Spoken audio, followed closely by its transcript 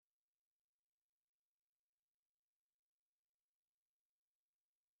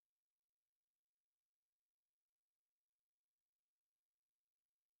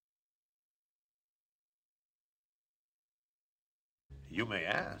You may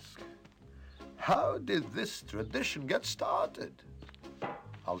ask, how did this tradition get started?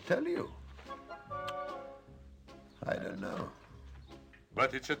 I'll tell you. I don't know.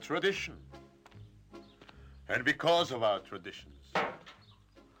 But it's a tradition. And because of our traditions,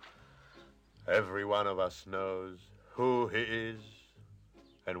 every one of us knows who he is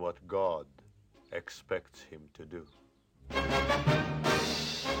and what God expects him to do.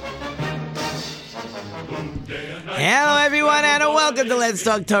 Hello, everyone, and welcome to Let's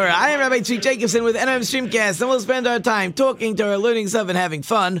Talk Torah. I am Rabbi Tzvi Jacobson with NM Streamcast, and we'll spend our time talking Torah, learning stuff, and having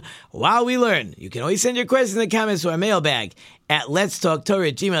fun while we learn. You can always send your questions in the comments to our mailbag at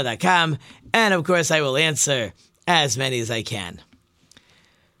letstalktorah@gmail.com, and of course, I will answer as many as I can.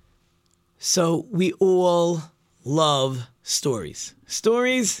 So, we all love stories.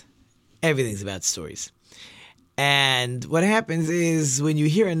 Stories, everything's about stories. And what happens is when you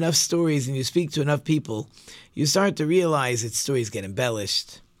hear enough stories and you speak to enough people, you start to realize that stories get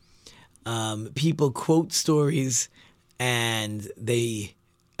embellished. People quote stories and they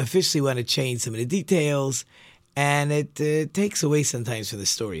officially want to change some of the details, and it takes away sometimes from the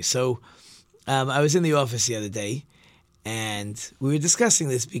story. So I was in the office the other day and we were discussing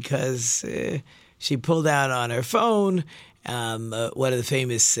this because she pulled out on her phone. One of the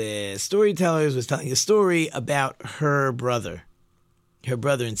famous storytellers was telling a story about her brother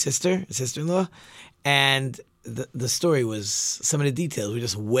and sister-in-law, and the story was, some of the details were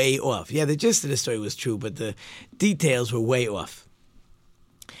just way off. Yeah, the gist of the story was true, but the details were way off.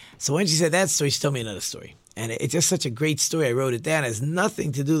 So when she said that story, she told me another story. And it's just such a great story. I wrote it down. It has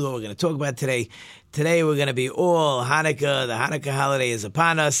nothing to do with what we're going to talk about today. Today we're going to be all Hanukkah. The Hanukkah holiday is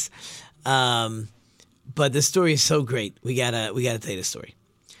upon us. But the story is so great. We gotta tell you the story.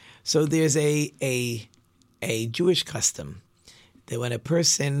 So there's a Jewish custom that when a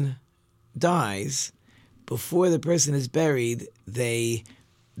person dies, before the person is buried, the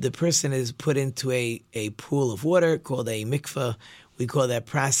person is put into a pool of water called a mikveh. We call that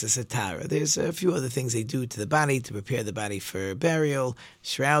process a tara. There's a few other things they do to the body to prepare the body for burial.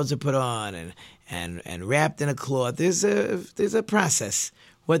 Shrouds are put on and wrapped in a cloth. There's a process,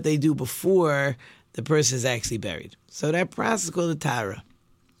 what they do before the person is actually buried. So that process is called a tara.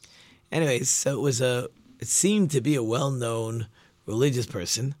 Anyways, so it seemed to be a well-known religious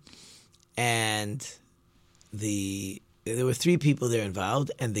person, and there were three people there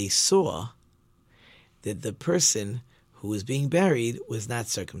involved, and they saw that the person who was being buried was not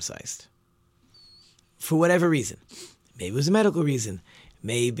circumcised. For whatever reason. Maybe it was a medical reason.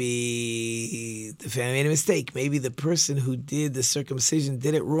 Maybe the family made a mistake. Maybe the person who did the circumcision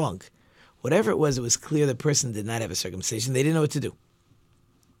did it wrong. Whatever it was clear the person did not have a circumcision. They didn't know what to do.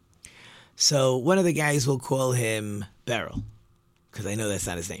 So one of the guys, will call him Beryl, because I know that's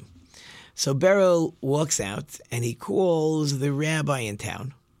not his name. So Beryl walks out and he calls the rabbi in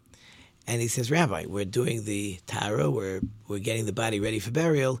town. And he says, Rabbi, we're doing the tara, we're getting the body ready for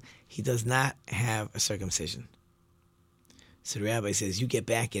burial. He does not have a circumcision. So the rabbi says, you get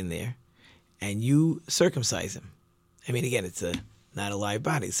back in there and you circumcise him. I mean, again, it's not a live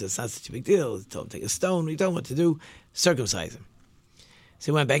body, so it's not such a big deal. He told him to take a stone. He told him what to do, circumcise him.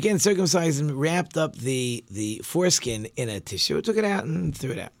 So he went back in, circumcised him, wrapped up the foreskin in a tissue, took it out and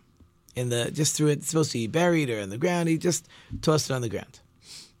threw it out. Just threw it. It's supposed to be buried or on the ground. He just tossed it on the ground.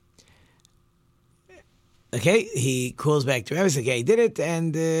 Okay, he calls back to the rabbi, says, okay, he did it,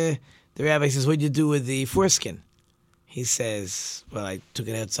 and the rabbi says, what'd you do with the foreskin? He says, well, I took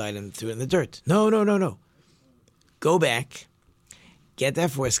it outside and threw it in the dirt. No. Go back, get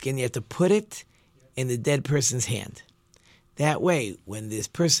that foreskin, you have to put it in the dead person's hand. That way, when this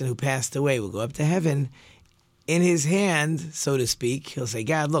person who passed away will go up to heaven, in his hand, so to speak, he'll say,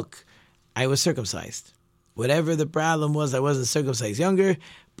 God, look, I was circumcised. Whatever the problem was, I wasn't circumcised younger,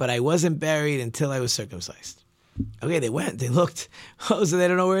 but I wasn't buried until I was circumcised. Okay, they went, they looked, so they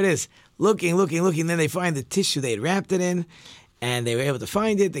don't know where it is. Looking, then they find the tissue they had wrapped it in, and they were able to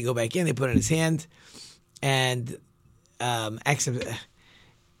find it. They go back in, they put it in his hand, and actually,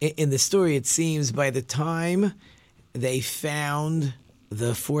 in the story, it seems by the time they found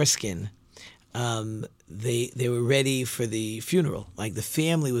the foreskin, they were ready for the funeral. Like the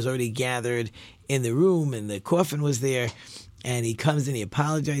family was already gathered in the room, and the coffin was there. And he comes in, he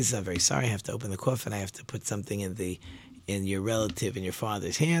apologizes. I'm very sorry, I have to open the coffin. I have to put something in your relative, in your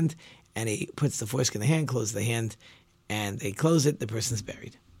father's hand. And he puts the foreskin in the hand, closes the hand, and they close it. The person's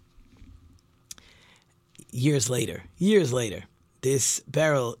buried. Years later, this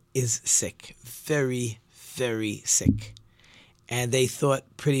Beryl is sick, very, very sick. And they thought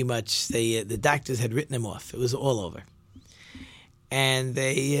pretty much the doctors had written him off. It was all over. And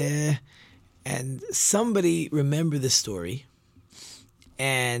somebody remembered the story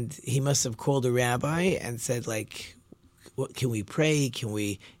and he must have called a rabbi and said, like, what, can we pray? Can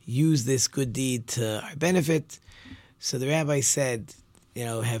we use this good deed to our benefit? So the rabbi said,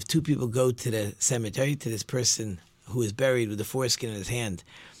 have two people go to the cemetery, to this person who is buried with the foreskin in his hand,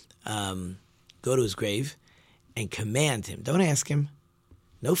 go to his grave and command him. Don't ask him.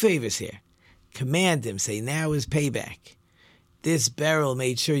 No favors here. Command him. Say, now is payback. This burial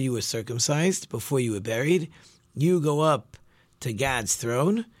made sure you were circumcised before you were buried. You go up to God's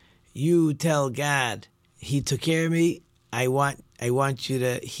throne. You tell God, he took care of me. I want you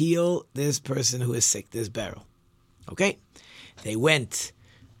to heal this person who is sick, this burial. Okay? They went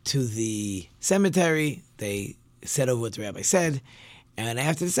to the cemetery. They said over what the rabbi said. And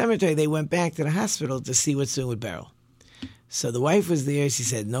after the cemetery, they went back to the hospital to see what's doing with Beryl. So the wife was there. She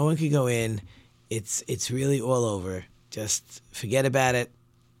said, no one could go in. It's really all over. Just forget about it.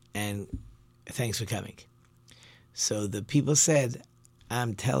 And thanks for coming. So the people said,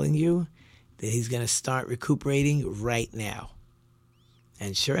 I'm telling you that he's going to start recuperating right now.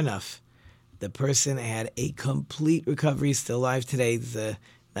 And sure enough, the person had a complete recovery, still alive today. It's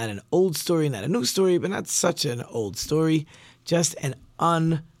not an old story, not a new story, but not such an old story. Just an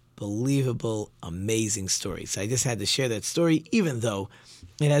unbelievable, amazing story. So I just had to share that story, even though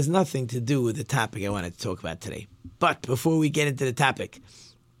it has nothing to do with the topic I wanted to talk about today. But before we get into the topic,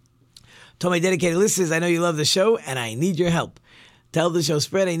 to my dedicated listeners, I know you love the show, and I need your help. To help the show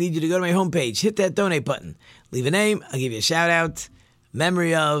spread, I need you to go to my homepage, hit that donate button, leave a name, I'll give you a shout-out,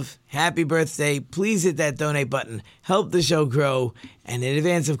 memory of, happy birthday. Please hit that donate button, help the show grow, and in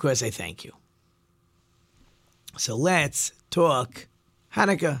advance, of course, I thank you. So let's talk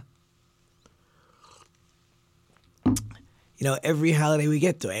Hanukkah. Every holiday we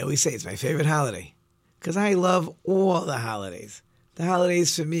get to, I always say it's my favorite holiday because I love all the holidays. The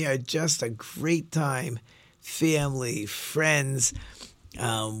holidays for me are just a great time. Family, friends.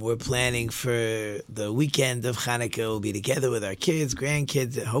 We're planning for the weekend of Hanukkah. We'll be together with our kids,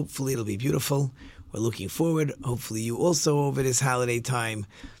 grandkids. Hopefully it'll be beautiful. We're looking forward. Hopefully you also over this holiday time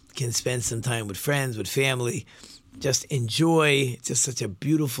can spend some time with friends, with family. Just enjoy. It's just such a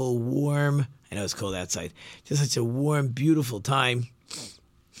beautiful, warm, I know it's cold outside, just such a warm, beautiful time.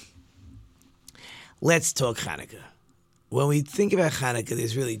 Let's talk Hanukkah. When we think about Hanukkah,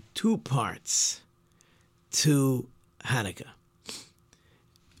 there's really two parts to Hanukkah.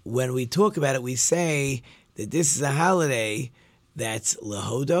 When we talk about it, we say that this is a holiday that's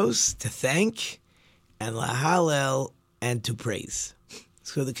lahodos, to thank, and lahalel, and to praise.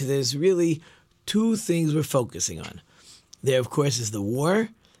 So because there's really two things we're focusing on. There, of course, is the war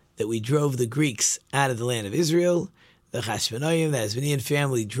that we drove the Greeks out of the land of Israel. The Hashmonaim, the Hasmonean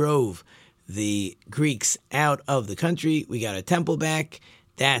family, drove the Greeks out of the country. We got our temple back.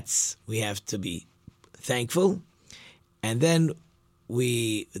 We have to be thankful. And then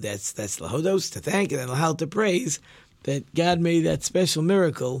that's lahodos, to thank, and then lahal, to praise, that God made that special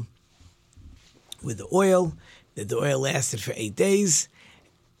miracle with the oil, that the oil lasted for 8 days,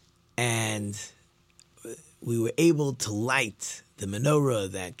 and we were able to light the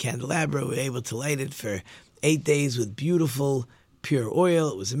menorah, that candelabra. We were able to light it for 8 days with beautiful, pure oil.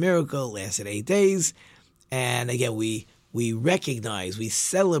 It was a miracle. It lasted 8 days. And again, we recognize, we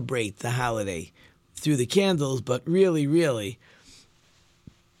celebrate the holiday through the candles, but really, really,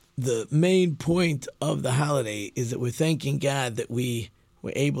 the main point of the holiday is that we're thanking God that we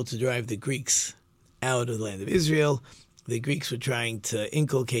were able to drive the Greeks out of the land of Israel. The Greeks were trying to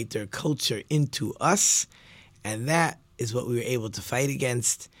inculcate their culture into us, and that is what we were able to fight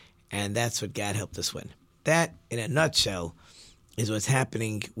against, and that's what God helped us win. That, in a nutshell, is what's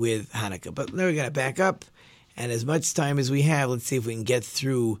happening with Hanukkah. But now we're going to back up, and as much time as we have, let's see if we can get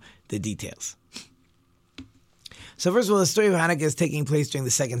through the details. So first of all, the story of Hanukkah is taking place during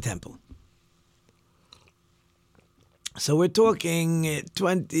the Second Temple. So we're talking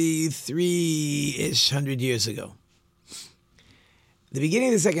 23-ish hundred years ago. The beginning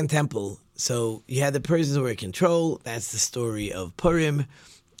of the Second Temple, so you had the Persians who were in control. That's the story of Purim.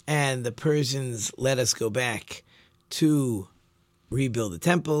 And the Persians let us go back to rebuild the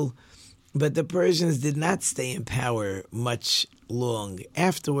temple. But the Persians did not stay in power much long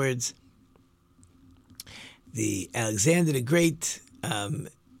afterwards. The Alexander the Great,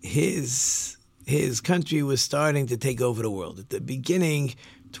 his country was starting to take over the world.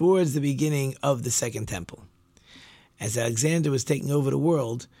 Towards the beginning of the Second Temple. As Alexander was taking over the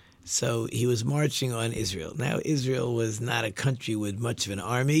world, so he was marching on Israel. Now, Israel was not a country with much of an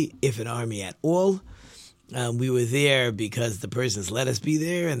army, if an army at all. We were there because the Persians let us be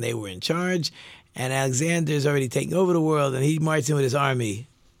there, and they were in charge. And Alexander's already taking over the world, and he marched in with his army.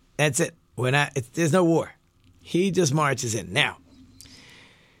 That's it. There's no war. He just marches in. Now,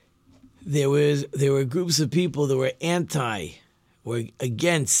 there were groups of people that were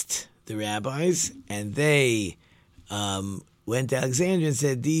against the rabbis, and they went to Alexandria and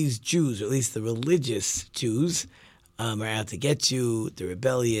said, these Jews, or at least the religious Jews, are out to get you. They're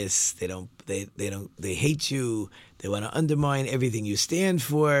rebellious. They hate you. They want to undermine everything you stand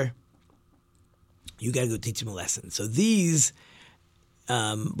for. You got to go teach them a lesson. So these,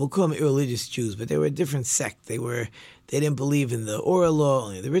 we'll call them irreligious Jews, but they were a different sect. They didn't believe in the oral law,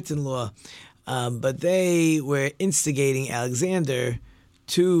 only the written law, but they were instigating Alexander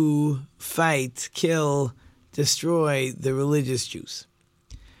to fight, kill, destroy the religious Jews.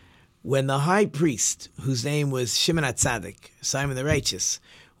 When the high priest, whose name was Shimon HaTzadik, Simon the Righteous,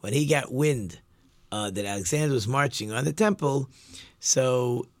 when he got wind that Alexander was marching on the temple,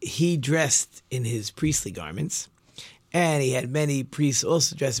 so he dressed in his priestly garments, and he had many priests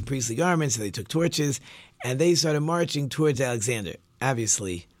also dressed in priestly garments, and they took torches, and they started marching towards Alexander.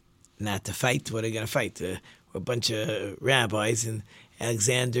 Obviously, not to fight. What are they going to fight? We're a bunch of rabbis, and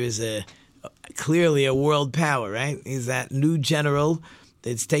Alexander is clearly a world power, right? He's that new general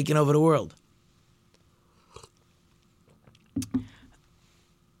that's taken over the world.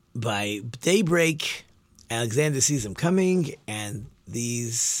 By daybreak, Alexander sees them coming, and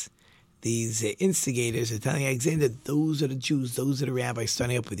these instigators are telling Alexander, those are the Jews, those are the rabbis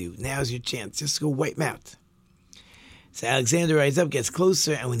starting up with you. Now's your chance. Just go wipe them out. So Alexander rides up, gets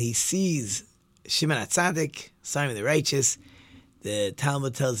closer, and when he sees Shimon HaTzadik, Simon the Righteous, the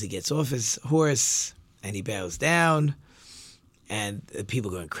Talmud tells he gets off his horse, and he bows down, and the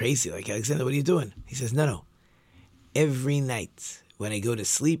people going crazy, like, Alexander, what are you doing? He says, no. Every night when I go to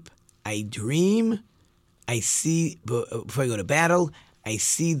sleep, I dream, I see, before I go to battle, I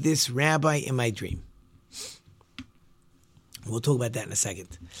see this rabbi in my dream. We'll talk about that in a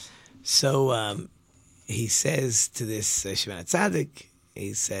second. So he says to this Shimon HaTzadik,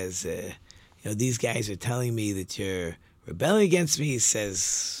 he says, these guys are telling me that you're rebelling against me. He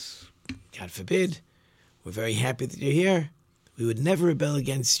says, God forbid, we're very happy that you're here. We would never rebel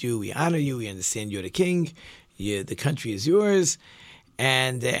against you. We honor you. We understand you're the king. The country is yours.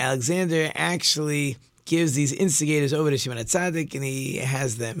 And Alexander actually gives these instigators over to Shimon HaTzadik, and he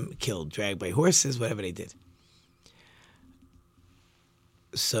has them killed, dragged by horses, whatever they did.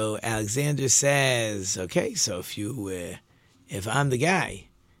 So Alexander says, okay, so if I'm the guy,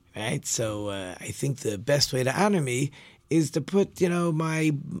 right, so I think the best way to honor me is to put,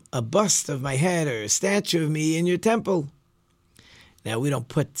 a bust of my head or a statue of me in your temple. Now, we don't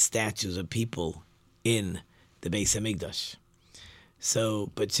put statues of people in the Beis HaMikdash.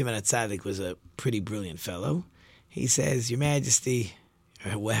 So, but Shimon HaTzadik was a pretty brilliant fellow. He says, Your Majesty,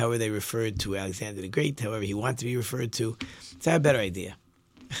 or however they referred to Alexander the Great, however he wanted to be referred to, let's have a better idea.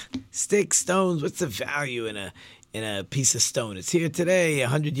 Sticks, stones, what's the value in a piece of stone? It's here today,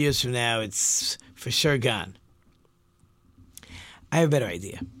 100 years from now, it's for sure gone. I have a better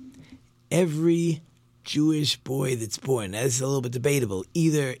idea. Every Jewish boy that's born, now this is a little bit debatable,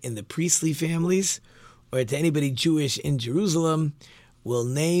 either in the priestly families or to anybody Jewish in Jerusalem, will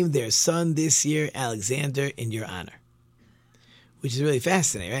name their son this year Alexander in your honor. Which is really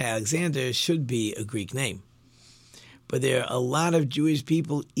fascinating, right? Alexander should be a Greek name. But there are a lot of Jewish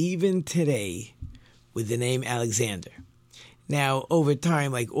people, even today, with the name Alexander. Now, over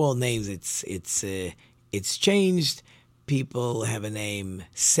time, like all names, it's changed. People have a name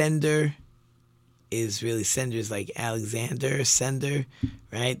Sender. Sender is like Alexander, Sender,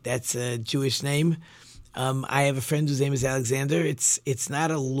 right? That's a Jewish name. I have a friend whose name is Alexander. It's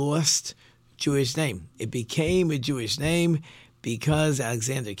not a lost Jewish name. It became a Jewish name because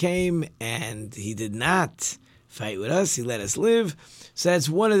Alexander came and he did not fight with us. He let us live. So that's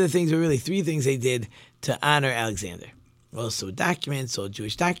one of the things, or really three things they did to honor Alexander. Also documents, all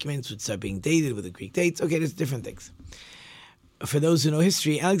Jewish documents would start being dated with the Greek dates. Okay, there's different things. For those who know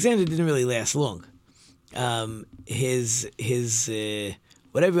history, Alexander didn't really last long. His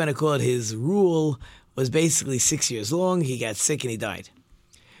whatever you want to call it, his rule was basically 6 years long. He got sick and he died.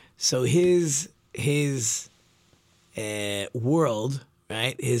 So his world,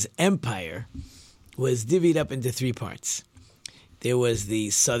 right, his empire, was divvied up into three parts. There was the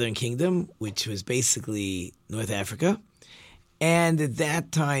Southern Kingdom, which was basically North Africa, and at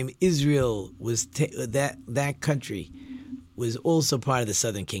that time, Israel was that country was also part of the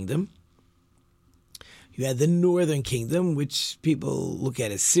Southern Kingdom. You had the Northern Kingdom, which people look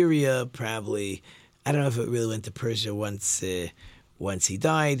at as Syria, probably. I don't know if it really went to Persia once he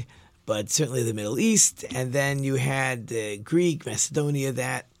died, but certainly the Middle East. And then you had Greek, Macedonia,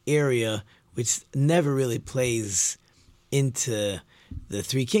 that area, which never really plays into the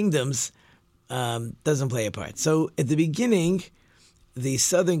three kingdoms, doesn't play a part. So at the beginning, the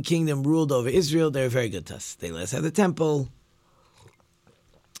southern kingdom ruled over Israel, they were very good to us. They let us have the temple,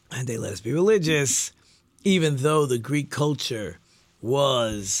 and they let us be religious, even though the Greek culture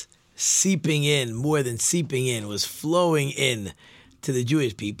was seeping in, more than seeping in, was flowing in to the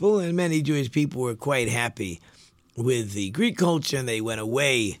Jewish people, and many Jewish people were quite happy with the Greek culture, and they went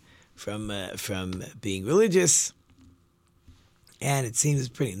away from being religious, and it seems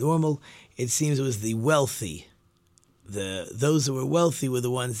pretty normal. It seems it was the wealthy, those that were wealthy were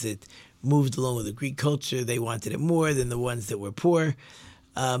the ones that moved along with the Greek culture. They wanted it more than the ones that were poor.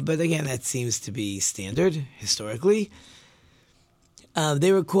 But again, that seems to be standard historically.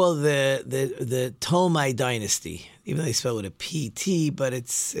 They were called the Ptolemy dynasty, even though they spell it with a P-T, but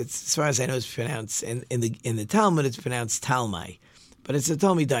it's as far as I know, it's pronounced in the Talmud, it's pronounced Talmai, but it's the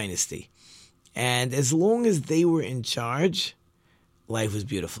Ptolemy dynasty. And as long as they were in charge, life was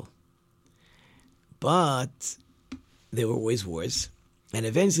beautiful. But there were always wars, and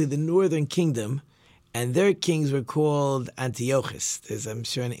eventually the northern kingdom and their kings were called Antiochus. I'm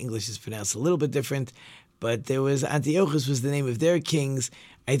sure in English it's pronounced a little bit different, but Antiochus was the name of their kings.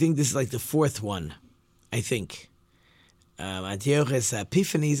 I think this is like the fourth one, I think. Antiochus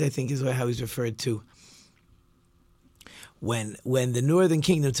Epiphanes, I think, is how he's referred to. When the northern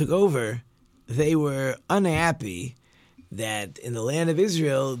kingdom took over, they were unhappy that in the land of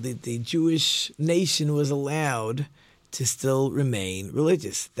Israel, the Jewish nation was allowed to still remain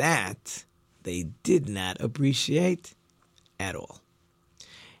religious. That they did not appreciate at all.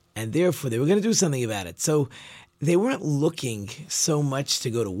 And therefore, they were going to do something about it. So they weren't looking so much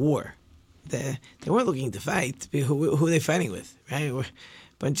to go to war. They weren't looking to fight. Who are they fighting with, right? A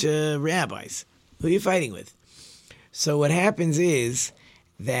bunch of rabbis. Who are you fighting with? So what happens is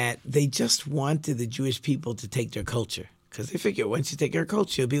that they just wanted the Jewish people to take their culture. Because they figure once you take our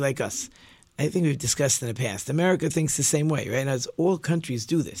culture, you'll be like us. I think we've discussed in the past. America thinks the same way, right? As all countries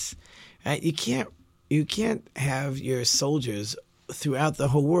do this, right? You can't have your soldiers throughout the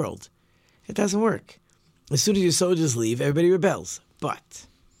whole world. It doesn't work. As soon as your soldiers leave, everybody rebels. But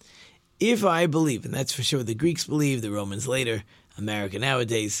if I believe, and that's for sure the Greeks believe, the Romans later, America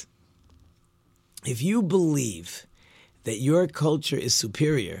nowadays, if you believe that your culture is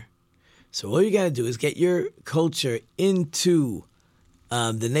superior, so all you got to do is get your culture into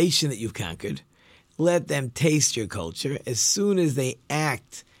the nation that you've conquered. Let them taste your culture. As soon as they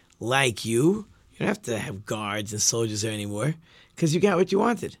act like you don't have to have guards and soldiers there anymore because you got what you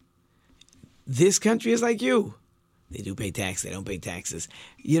wanted. This country is like you. They do pay tax. They don't pay taxes.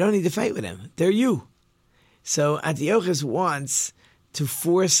 You don't need to fight with them. They're you. So Antiochus wants to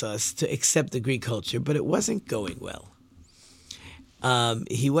force us to accept the Greek culture, but it wasn't going well.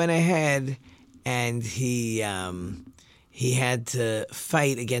 He went ahead and he had to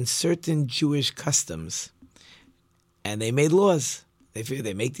fight against certain Jewish customs, and they made laws. They figured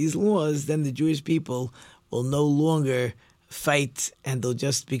they make these laws, then the Jewish people will no longer fight and they'll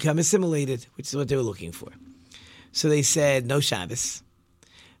just become assimilated, which is what they were looking for. So they said no Shabbos,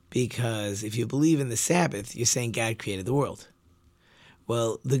 because if you believe in the Sabbath, you're saying God created the world.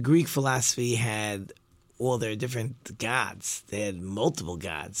 Well, the Greek philosophy had all their different gods. They had multiple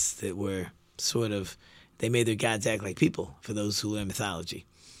gods that were they made their gods act like people, for those who learn mythology.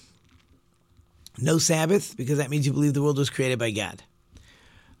 No Sabbath, because that means you believe the world was created by God.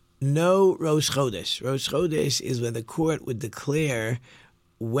 No Rosh Chodesh. Rosh Chodesh is when the court would declare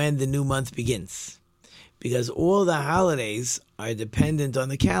when the new month begins, because all the holidays are dependent on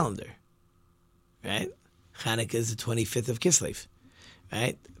the calendar, right? Hanukkah is the 25th of Kislev,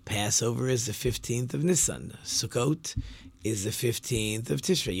 right? Passover is the 15th of Nisan. Sukkot is the 15th of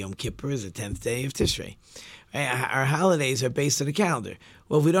Tishrei. Yom Kippur is the 10th day of Tishrei. Right? Our holidays are based on a calendar.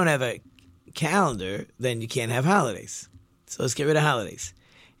 Well, if we don't have a calendar, then you can't have holidays. So let's get rid of holidays.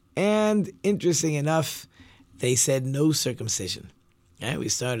 And interesting enough, they said no circumcision. Right? We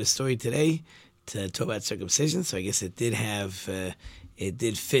started a story today to talk about circumcision, so I guess it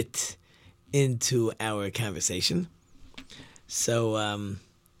did fit into our conversation. So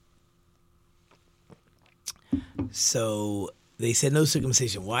they said no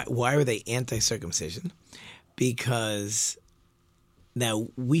circumcision. Why are they anti-circumcision? Because now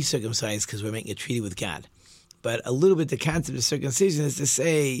we circumcise because we're making a treaty with God. But a little bit the concept of circumcision is to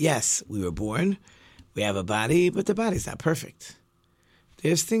say, yes, we were born, we have a body, but the body's not perfect.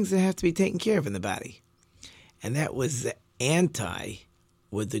 There's things that have to be taken care of in the body. And that was anti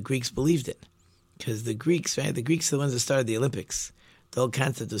what the Greeks believed in. Because the Greeks, right? The Greeks are the ones that started the Olympics. The whole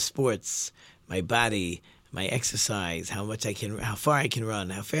concept of sports, my body, my exercise, how far I can run,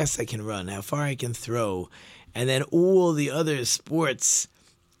 how fast I can run, how far I can throw, and then all the other sports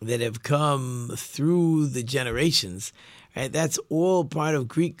that have come through the generations, Right? That's all part of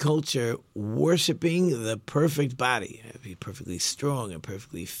Greek culture, worshiping the perfect body. Be perfectly strong and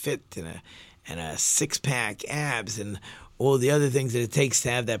perfectly fit and a six-pack abs and all the other things that it takes to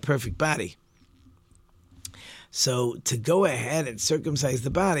have that perfect body. So to go ahead and circumcise the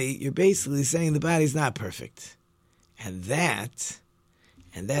body, you're basically saying the body's not perfect. And that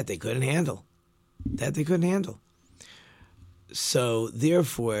they couldn't handle. So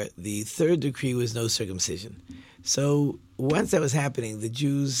therefore, the third decree was no circumcision. So once that was happening, the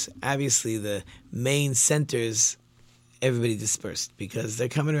Jews, obviously the main centers, everybody dispersed because they're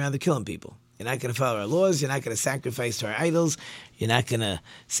coming around to killing people. You're not going to follow our laws. You're not going to sacrifice to our idols. You're not going to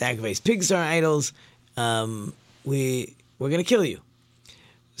sacrifice pigs to our idols. We're going to kill you.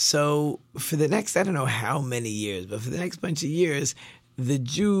 So for the next, I don't know how many years, but for the next bunch of years, the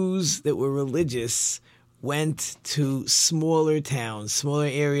Jews that were religious went to smaller towns, smaller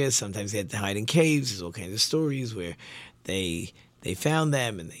areas. Sometimes they had to hide in caves. There's all kinds of stories where they found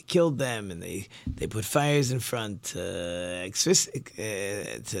them and they killed them and they put fires in front to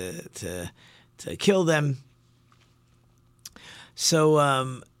kill them.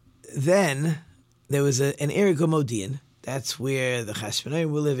 So then there was an area called Modi'in. That's where the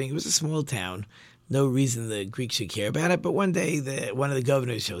Chashmonaim were living. It was a small town. No reason the Greeks should care about it. But one day, one of the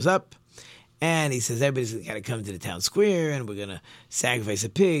governors shows up, and he says, everybody's got to come to the town square, and we're going to sacrifice a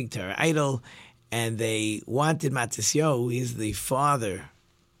pig to our idol. And they wanted Matisyahu, he's the father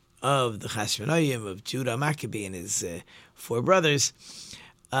of the Chashmonaim, of Judah Maccabee and his 4 brothers.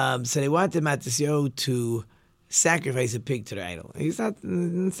 So they wanted Matisyahu to sacrifice a pig to their idol. It's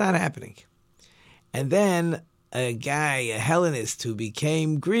not happening. And then a guy, a Hellenist who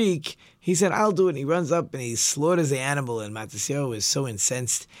became Greek, he said, I'll do it. And he runs up and he slaughters the animal. And Matisyahu is so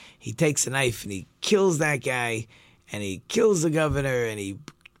incensed, he takes a knife and he kills that guy. And he kills the governor and he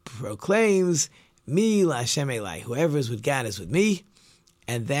proclaims, Mi L'Hashem Elai. Whoever is with God is with me.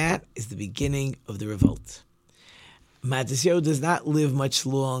 And that is the beginning of the revolt. Matisyahu does not live much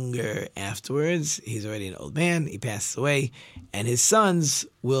longer afterwards. He's already an old man. He passes away. And his sons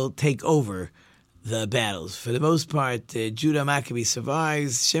will take over the battles. For the most part, Judah Maccabee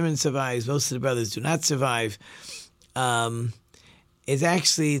survives, Shimon survives, most of the brothers do not survive. It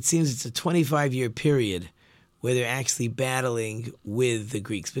seems it's a 25-year period where they're actually battling with the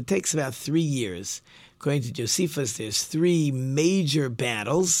Greeks. But it takes about 3 years. According to Josephus, there's 3 major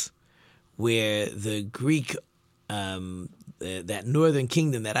battles where the Greek, that northern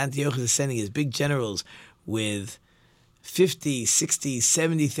kingdom, that Antiochus is sending his big generals with 50, 60,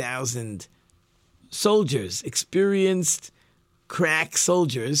 70,000 soldiers, experienced, crack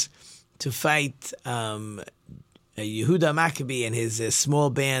soldiers, to fight Yehuda Maccabee and his small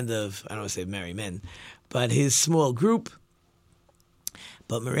band of, I don't want to say merry men, but his small group.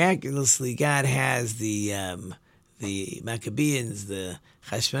 But miraculously, God has the Maccabeans, the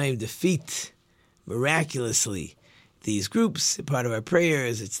Chashmonaim, defeat miraculously these groups. Part of our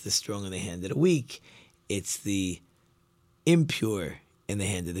prayers, it's the strong in the hand of the weak, it's the impure in the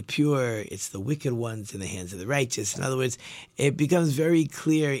hand of the pure, it's the wicked ones in the hands of the righteous. In other words, it becomes very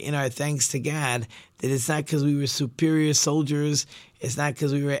clear in our thanks to God that it's not because we were superior soldiers, it's not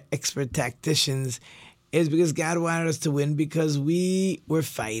because we were expert tacticians, it's because God wanted us to win because we were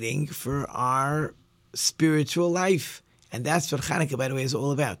fighting for our spiritual life. And that's what Hanukkah, by the way, is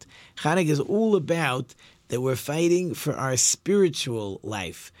all about. Hanukkah is all about that we're fighting for our spiritual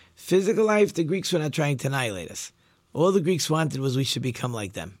life. Physical life, the Greeks were not trying to annihilate us. All the Greeks wanted was we should become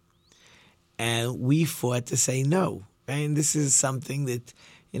like them. And we fought to say no. Right? And this is something that,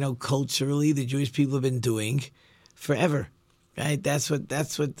 culturally the Jewish people have been doing forever. Right? That's what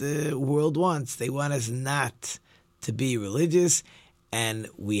the world wants. They want us not to be religious, and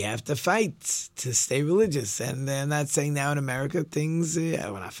we have to fight to stay religious. And I'm not saying now in America things, we're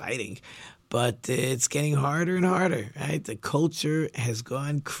not fighting, but it's getting harder and harder. Right? The culture has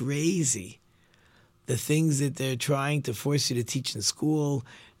gone crazy. The things that they're trying to force you to teach in school,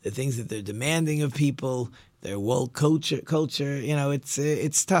 the things that they're demanding of people, their woke culture,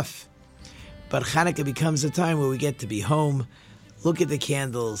 it's tough. But Hanukkah becomes a time where we get to be home, look at the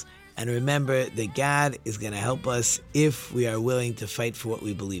candles, and remember that God is going to help us if we are willing to fight for what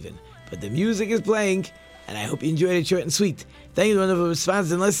we believe in. But the music is playing, and I hope you enjoyed it short and sweet. Thank you to wonderful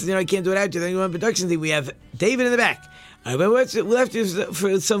responses and listeners. I can't do it out. Thank you to the production team. We have David in the back. All right, we'll have to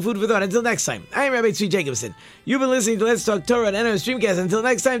for some food for thought. Until next time, I'm Rabbi Tzvi Jacobson. You've been listening to Let's Talk Torah on NM Streamcast. Until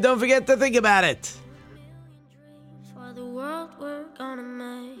next time, don't forget to think about it.